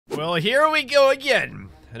Well, here we go again.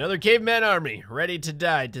 Another caveman army, ready to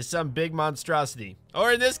die to some big monstrosity.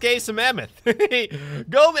 Or in this case, a mammoth.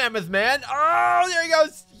 Go mammoth man. Oh, there he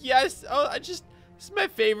goes. Yes. Oh, this is my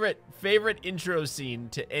favorite intro scene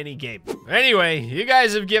to any game. Anyway, you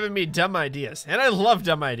guys have given me dumb ideas, and I love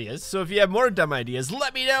dumb ideas. So if you have more dumb ideas,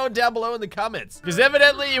 let me know down below in the comments. Because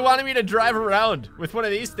evidently you wanted me to drive around with one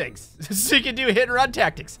of these things so you can do hit and run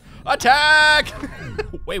tactics. Attack!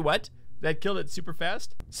 Wait, what? That killed it super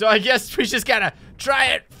fast? So I guess we just gotta try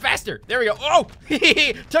it faster. There we go. Oh,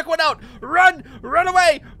 took one out. Run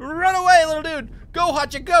away, little dude. Go,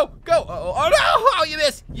 Hotcha, go. Oh no, oh, you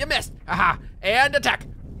missed. Aha, and attack.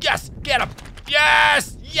 Yes, get him.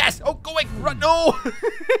 Yes. Oh, go away, run, no.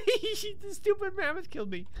 The stupid mammoth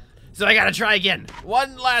killed me. So I gotta try again.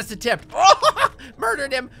 One last attempt. Oh,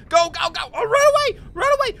 murdered him. Go. Oh,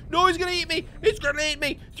 run away. No, he's gonna eat me.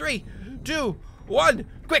 3, 2, 1.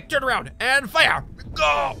 Quick, turn around and fire.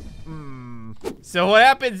 Go. So what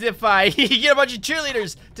happens if I get a bunch of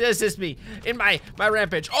cheerleaders to assist me in my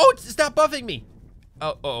rampage? Oh, stop buffing me.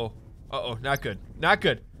 Uh-oh, not good.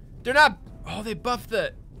 They're not, oh, they buffed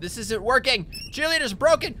this isn't working. Cheerleaders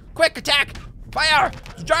broken. Quick, attack. Fire.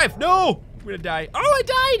 Drive. No, I'm gonna die. Oh, I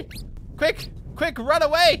died. Quick, run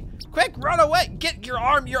away. Get your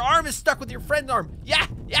arm. Your arm is stuck with your friend's arm. Yeah.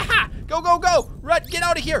 Go. Run, get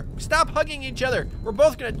out of here. Stop hugging each other. We're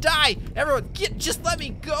both gonna die. Everyone, just let me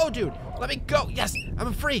go, dude. Let me go. Yes,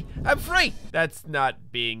 I'm free. That's not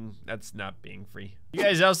being free. You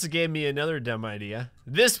guys also gave me another dumb idea.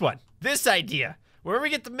 This idea. Where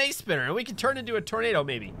we get the mace spinner and we can turn into a tornado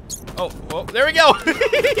maybe. Oh, there we go.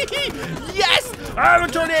 Yes, I'm a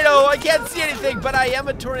tornado. I can't see anything, but I am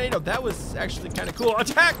a tornado. That was actually kind of cool.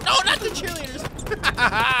 Attack, no, not the cheerleaders.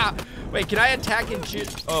 Wait, can I attack and cheer?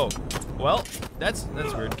 Oh, well, that's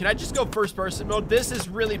weird. Can I just go first person mode? This is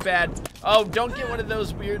really bad. Oh, don't get one of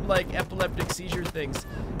those weird like epileptic seizure things.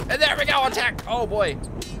 And there we go, attack. Oh boy.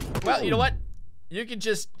 Well, you know what?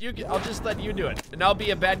 I'll just let you do it and I'll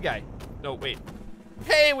be a bad guy. No, wait.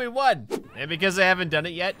 Hey, we won! And because I haven't done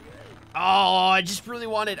it yet, I just really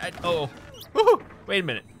wanted, wait a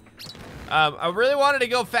minute. I really wanted to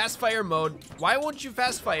go fast fire mode. Why won't you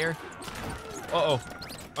fast fire? I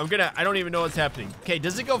don't even know what's happening. Okay,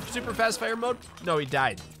 does it go super fast fire mode? No, he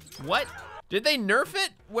died. What? Did they nerf it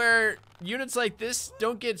where units like this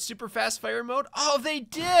don't get super fast fire mode? Oh, they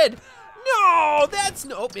did! No,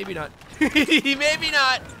 maybe not. Maybe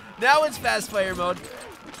not. Now it's fast fire mode.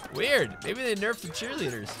 Weird. Maybe they nerfed the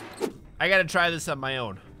cheerleaders. I gotta try this on my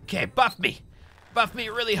own. Okay, buff me. Buff me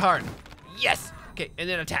really hard. Yes. Okay, and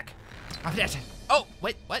then attack. Oh,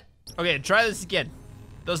 wait, what? Okay, try this again.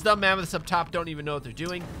 Those dumb mammoths up top don't even know what they're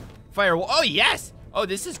doing. Firewall. Oh, yes. Oh,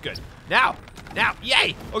 this is good. Now,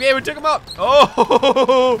 yay. Okay, we took them out.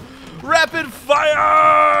 Oh, rapid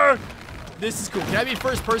fire. This is cool. Can I be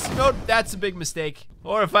first person mode? That's a big mistake.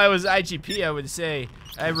 Or if I was IGP, I would say,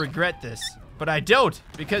 I regret this. But I don't,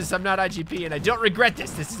 because I'm not IGP and I don't regret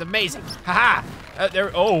this. This is amazing. Haha.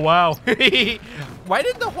 Oh, wow. Why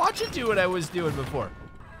didn't the Hwacha do what I was doing before?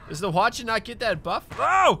 Does the Hwacha not get that buff?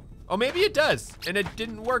 Oh, maybe it does. And it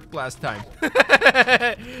didn't work last time.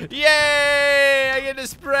 Yay, I get to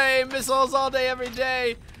spray missiles all day, every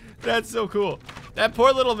day. That's so cool. That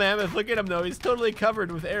poor little mammoth, look at him though. He's totally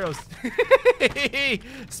covered with arrows.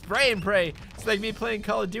 Spray and pray. It's like me playing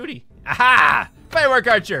Call of Duty. Aha! Firework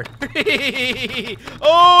archer.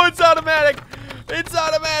 Oh, it's automatic.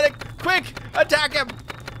 Quick, attack him.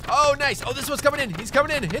 Oh, nice. Oh, this one's coming in. He's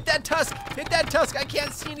coming in. Hit that tusk. I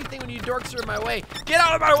can't see anything when you dorks are in my way. Get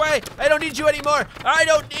out of my way. I don't need you anymore. I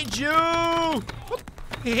don't need you.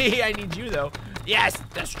 I need you though. Yes,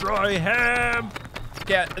 destroy him.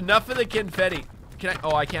 Okay, enough of the confetti. Can I?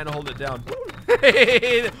 Oh, I can't hold it down.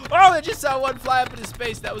 Oh, I just saw one fly up into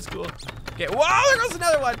space. That was cool. Okay, whoa, there goes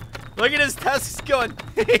another one. Look at his tusks going.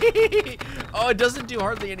 Oh, it doesn't do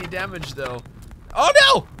hardly any damage though. Oh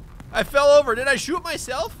no! I fell over. Did I shoot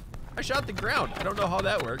myself? I shot the ground. I don't know how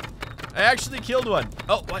that worked. I actually killed one.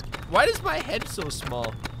 Oh, what? Why is my head so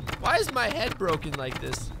small? Why is my head broken like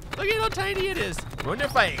this? Look at how tiny it is. I wonder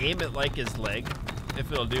if I aim it like his leg, if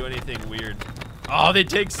it'll do anything weird. Oh, they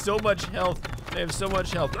take so much health. They have so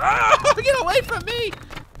much health. Oh, get away from me!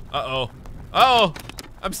 Oh,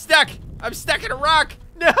 I'm stuck. I'm stuck in a rock.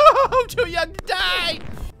 No, I'm too young to die.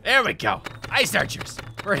 There we go. Ice archers.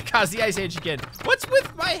 We're gonna cause the ice age again. What's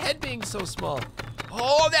with my head being so small?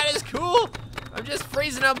 Oh, that is cool. I'm just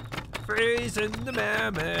freezing them. Freezing the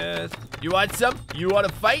mammoth. You want some? You want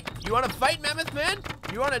to fight? You want to fight, mammoth man?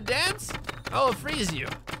 You want to dance? I'll freeze you.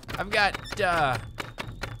 I've got, I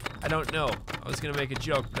don't know. I was gonna make a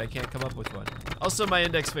joke, but I can't come up with one. Also, my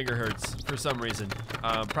index finger hurts for some reason.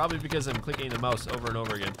 Probably because I'm clicking the mouse over and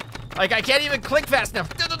over again. Like, I can't even click fast enough.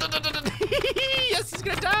 Yes, he's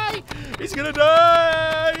gonna die. He's gonna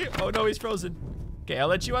die. Oh, no, he's frozen. Okay, I'll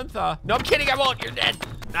let you unthaw. No, I'm kidding, I won't. You're dead.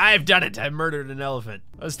 I've done it. I murdered an elephant.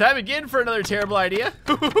 It's time again for another terrible idea.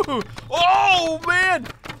 Oh, man.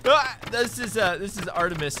 This is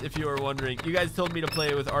Artemis, if you were wondering. You guys told me to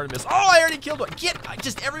play with Artemis. Oh, I already killed one. Get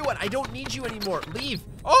just everyone. I don't need you anymore. Leave.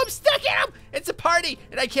 Oh, I'm stuck in him. It's a party,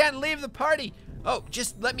 and I can't leave the party. Oh,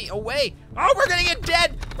 just let me away. Oh, we're gonna get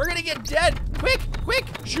dead. We're gonna get dead. Quick, quick.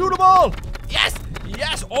 Shoot them all. Yes,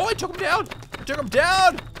 yes. Oh, I took him down. I took him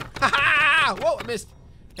down. Ha ha. Whoa, I missed.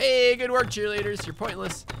 Hey, good work, cheerleaders. You're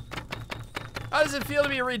pointless. How does it feel to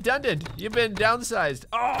be redundant? You've been downsized.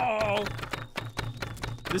 Oh.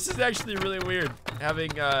 This is actually really weird, having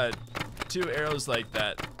 2 arrows like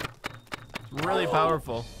that. It's really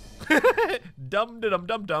powerful.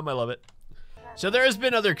 Dum-de-dum-dum-dum, I love it. So there has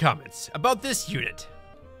been other comments about this unit.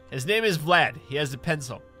 His name is Vlad. He has a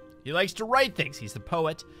pencil. He likes to write things. He's the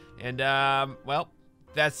poet. And, well,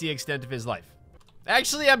 that's the extent of his life.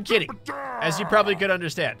 Actually, I'm kidding, as you probably could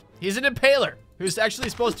understand. He's an impaler who's actually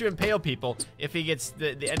supposed to impale people if he gets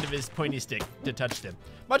the end of his pointy stick to touch them.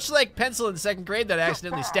 Much like pencil in 2nd grade that I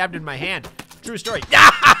accidentally stabbed in my hand. True story.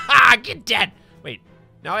 Get dead. Wait,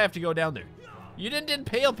 now I have to go down there. You didn't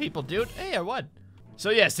impale people, dude. Hey, I won. So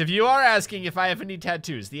yes, if you are asking if I have any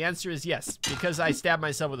tattoos, the answer is yes, because I stabbed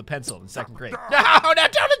myself with a pencil in 2nd grade. No,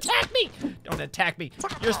 don't attack me. Don't attack me.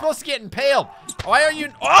 You're supposed to get impaled. Why are you?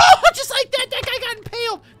 Oh, just like that, that guy got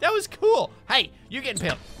impaled. That was cool. Hey, you get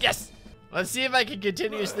impaled. Yes. Let's see if I can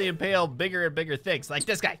continuously impale bigger and bigger things, like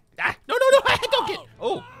this guy. Ah, no, don't get.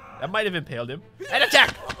 Oh, that might have impaled him. And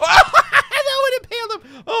attack. Oh, that would impale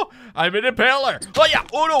him. Oh, I'm an impaler. Oh yeah.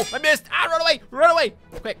 Oh no, I missed. Ah, run away, run away.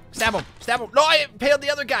 Quick, stab him, stab him. No, I impaled the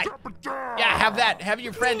other guy. Yeah, have that. Have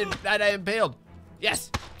your friend that I impaled.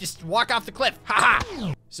 Yes, just walk off the cliff. Ha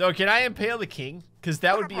ha. So can I impale the king? Because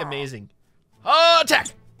that would be amazing. Oh, attack.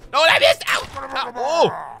 No, I missed. Ow. Ow.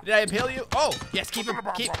 Oh, did I impale you? Oh, yes, keep him.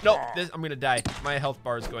 Keep. No, I'm gonna die. My health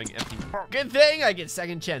bar is going empty. Good thing I get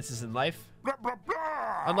 2nd chances in life.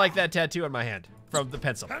 Unlike that tattoo on my hand from the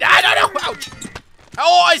pencil. Ah, no. Ouch.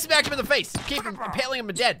 Oh, I smacked him in the face. Keep him, impaling him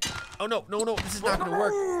dead. Oh, no. This is not gonna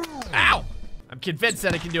work. Ow. I'm convinced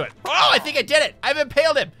that I can do it. Oh, I think I did it. I've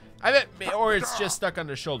impaled him. Or it's just stuck on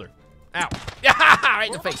his shoulder. Ow. Yeah, right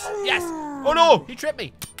in the face. Yes. Oh, no. He tripped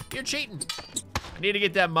me. You're cheating. I need to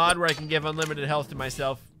get that mod where I can give unlimited health to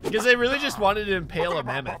myself. Because I really just wanted to impale a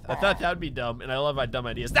mammoth. I thought that would be dumb, and I love my dumb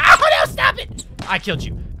ideas. Oh, no, stop it. I killed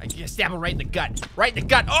you. I stabbed him right in the gut. Right in the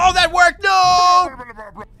gut. Oh, that worked.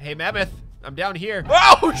 No. Hey, mammoth. I'm down here.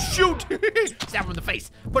 Oh, shoot. Stab him in the face.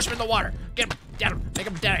 Push him in the water. Get him. Dead him. Make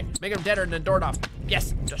him dead. Make him deader than Dornoff.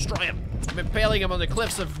 Yes. Destroy him. I'm impaling him on the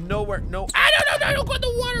cliffs of nowhere. No. Ah, no. Don't go in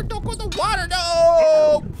the water. Don't go in the water.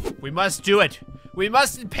 No. We must do it. We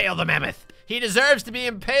must impale the mammoth. He deserves to be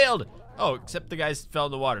impaled. Oh, except the guys fell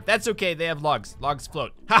in the water. That's okay. They have logs. Logs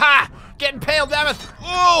float. Haha. Get impaled, mammoth.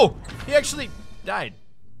 Oh, he actually died.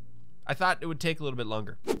 I thought it would take a little bit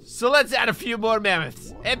longer. So let's add a few more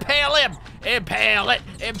mammoths. Impale him. Impale it.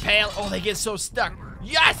 Impale. Oh, they get so stuck.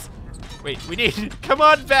 Yes. Wait, we need, come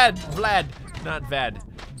on, Vlad. Not Vad.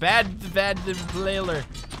 Vad the impaler.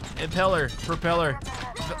 Impeller. Propeller.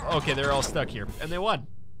 Okay, they're all stuck here. And they won.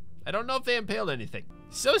 I don't know if they impaled anything.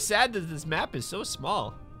 So sad that this map is so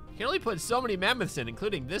small. You can only put so many mammoths in,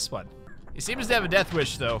 including this one. He seems to have a death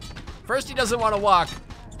wish, though. First, he doesn't want to walk.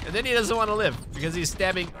 And then he doesn't want to live because he's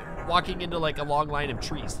walking into like a long line of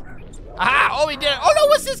trees. Aha! Oh, he did it. Oh no,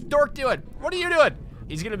 what's this dork doing? What are you doing?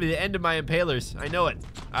 He's gonna be the end of my impalers. I know it.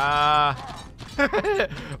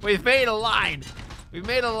 We've made a line. We've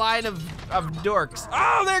made a line of dorks.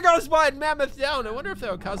 Oh, there goes one mammoth down. I wonder if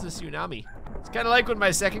that would cause a tsunami. It's kind of like when my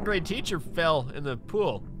 2nd grade teacher fell in the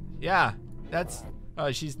pool. Yeah, that's,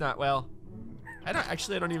 oh, she's not well. I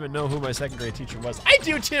don't even know who my 2nd grade teacher was. I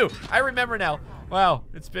do too. I remember now. Wow,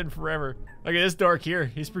 it's been forever. Look at this dork here.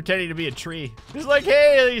 He's pretending to be a tree. He's like,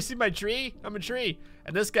 hey, you see my tree? I'm a tree.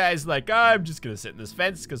 And this guy's like, oh, I'm just gonna sit in this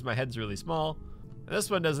fence because my head's really small. And this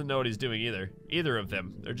one doesn't know what he's doing either. Either of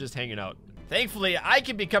them. They're just hanging out. Thankfully, I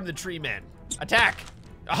can become the tree man. Attack.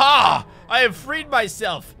 Aha! I have freed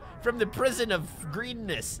myself from the prison of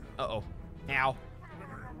greediness. Uh-oh. Ow.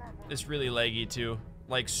 It's really laggy too.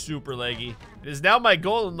 Like super laggy. It is now my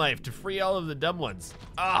goal in life to free all of the dumb ones.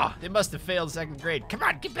 Ah, they must have failed 2nd grade. Come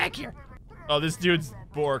on, get back here. Oh, this dude's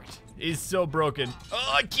borked. He's so broken.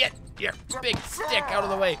 Oh, get here, big stick out of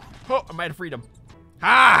the way. Oh, I might have freed him.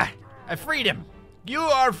 Ah, I freed him. You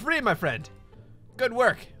are free, my friend. Good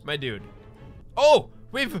work, my dude. Oh,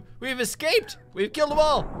 We've escaped. We've killed them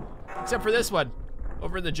all. Except for this one.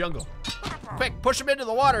 Over in the jungle. Quick, push him into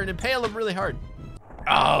the water and impale him really hard.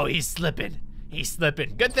 Oh, he's slipping. He's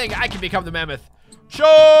slipping. Good thing I can become the mammoth.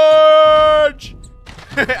 Charge!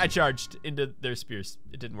 I charged into their spears.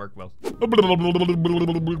 It didn't work well.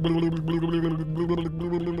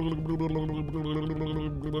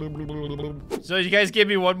 So you guys gave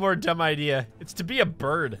me one more dumb idea. It's to be a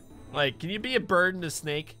bird. Like, can you be a bird and a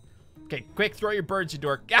snake? Okay, quick, throw your birds, you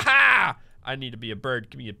dork. Aha! I need to be a bird.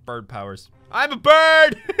 Give me your bird powers. I'm a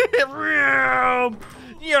bird!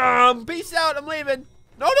 Yum! Peace out, I'm leaving.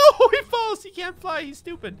 No, he falls. He can't fly. He's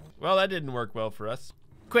stupid. Well, that didn't work well for us.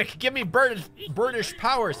 Quick, give me birdish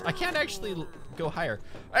powers. I can't actually go higher.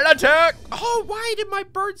 An attack! Oh, why did my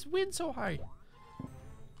birds win so high?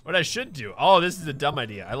 What I should do. Oh, this is a dumb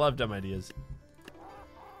idea. I love dumb ideas.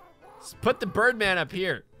 Let's put the Birdman up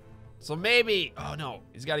here. So maybe, oh no,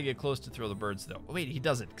 he's got to get close to throw the birds though. Oh, wait, he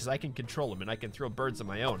doesn't, because I can control him and I can throw birds on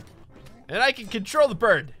my own. And I can control the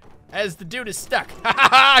bird as the dude is stuck. Ha ha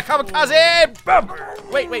ha, kamikaze! Boom!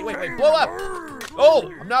 Wait, blow up.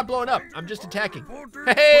 Oh, I'm not blowing up. I'm just attacking.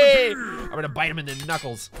 Hey, I'm gonna bite him in the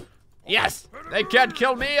knuckles. Yes, they can't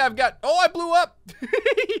kill me. I've got, oh, I blew up.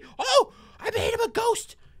 Oh, I made him a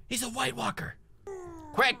ghost. He's a White Walker.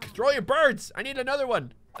 Quick, throw your birds. I need another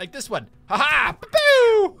one. Like this one. Haha!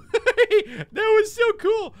 Boo! That was so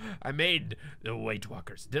cool. I made the White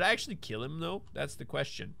Walkers. Did I actually kill him though? That's the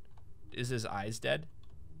question. Is his eyes dead?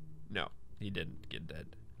 No, he didn't get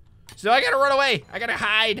dead. So I gotta run away. I gotta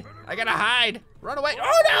hide. I gotta hide. Run away.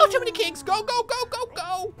 Oh no! Too many kings. Go, go, go, go,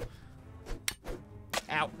 go!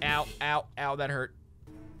 Ow, ow, ow, ow. That hurt.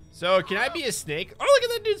 So can I be a snake? Oh, look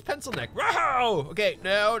at that dude's pencil neck. Wow! Okay,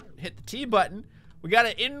 now hit the T button. We got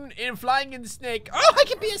it in flying in the snake. Oh, I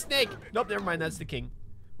can be a snake. Nope, never mind. That's the king.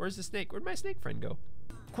 Where's the snake? Where'd my snake friend go?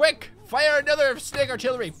 Quick, fire another snake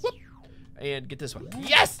artillery. Whoop. And get this one.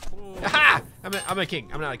 Yes! Aha! I'm a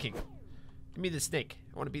king. I'm not a king. Give me the snake.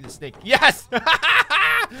 I want to be the snake. Yes!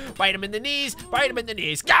 Bite him in the knees. Bite him in the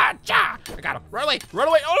knees. Gotcha! I got him. Run away. Run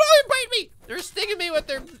away. Oh, no, they bite me. They're stinging me with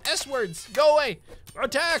their S words. Go away.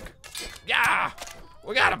 Attack. Yeah.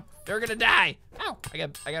 We got him. They're gonna die. Ow! I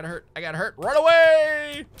got hurt. I got hurt. Run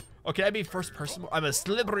away! Oh, can I be first person? I'm a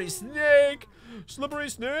slippery snake. Slippery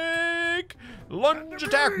snake. Lunge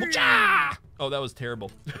attack. Cha! Oh, that was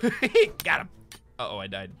terrible. Got him. Uh-oh, I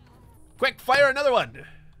died. Quick, fire another one.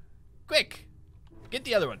 Quick. Get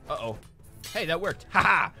the other one. Uh-oh. Hey, that worked.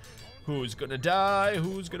 Haha. Who's gonna die?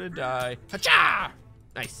 Who's gonna die? Ha-cha!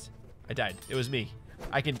 Nice. I died. It was me.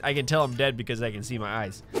 I can tell I'm dead because I can see my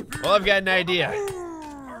eyes. Well, I've got an idea.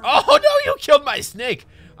 Oh no, you killed my snake.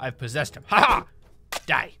 I've possessed him. Ha ha!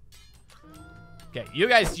 Die. Okay, you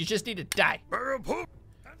guys, you just need to die.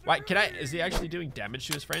 Why, is he actually doing damage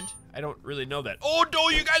to his friend? I don't really know that. Oh no,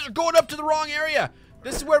 you guys are going up to the wrong area.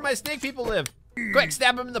 This is where my snake people live. Quick,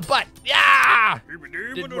 stab him in the butt. Yeah!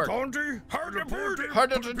 Didn't work. Hard to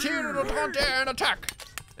and attack.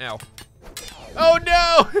 Ow. Oh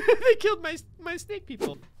no! They killed my snake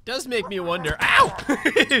people. Does make me wonder, ow!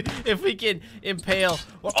 If we can impale.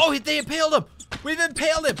 Oh, they impaled him! We've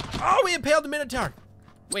impaled him! Oh, we impaled the Minotaur!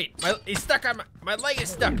 Wait, he's stuck on my leg is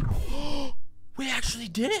stuck. We actually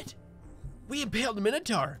did it! We impaled the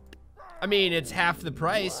Minotaur. I mean, it's half the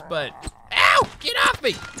price, but. Ow! Get off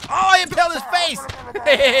me! Oh, I impaled his face!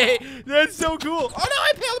 Hey, that's so cool! Oh no,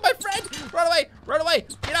 I impaled my friend! Run away! Run away!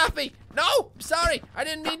 Get off me! No! I'm sorry! I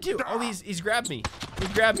didn't mean to! Oh, he's grabbed me. He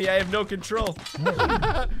grabbed me. I have no control.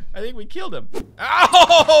 I think we killed him.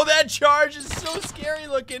 Oh, that charge is so scary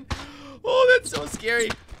looking. Oh, that's so scary.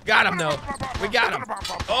 Got him though. We got him.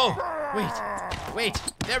 Oh, wait.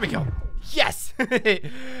 There we go. Yes.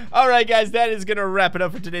 All right, guys, that is gonna wrap it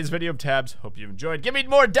up for today's video of tabs. Hope you enjoyed. Give me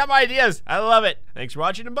more dumb ideas. I love it. Thanks for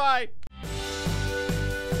watching and bye.